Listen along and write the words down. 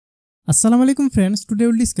Assalamualaikum friends, today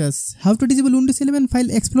we'll discuss how to disable Windows 11 File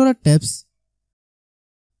Explorer tabs.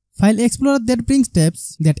 File Explorer that brings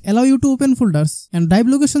tabs that allow you to open folders and drive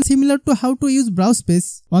locations similar to how to use browse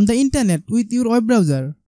space on the internet with your web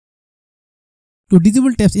browser. To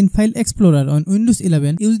disable tabs in File Explorer on Windows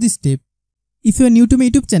 11, use this step. If you are new to my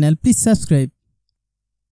YouTube channel, please subscribe.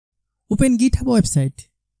 Open GitHub website.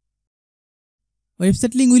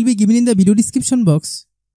 Website link will be given in the video description box.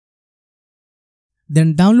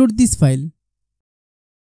 Then download this file.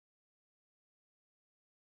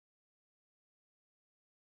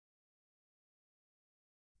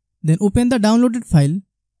 Then open the downloaded file.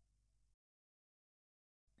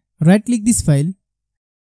 Right click this file.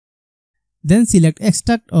 Then select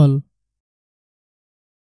Extract All.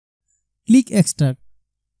 Click Extract.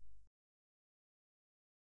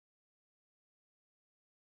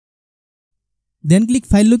 Then click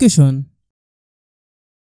File Location.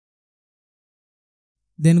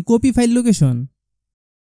 Then copy file location.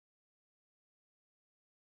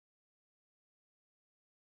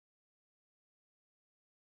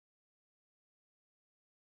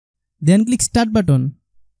 Then click Start button.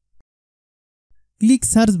 Click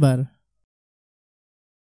Search bar.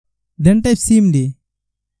 Then type cmd.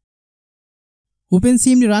 Open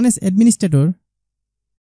cmd Run as administrator.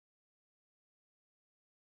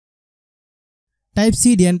 Type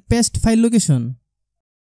cd and paste file location.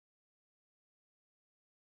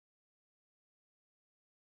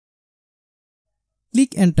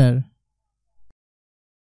 Click Enter.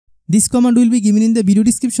 This command will be given in the video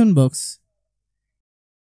description box.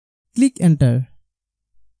 Click Enter.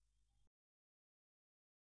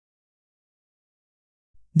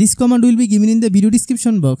 This command will be given in the video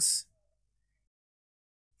description box.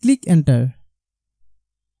 Click Enter.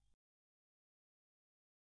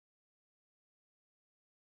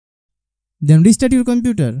 Then restart your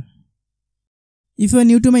computer. If you are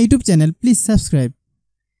new to my YouTube channel, please subscribe.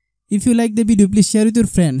 If you like the video, please share with your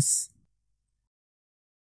friends.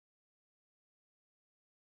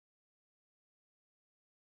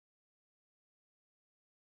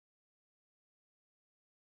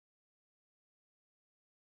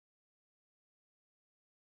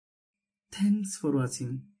 Thanks for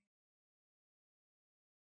watching.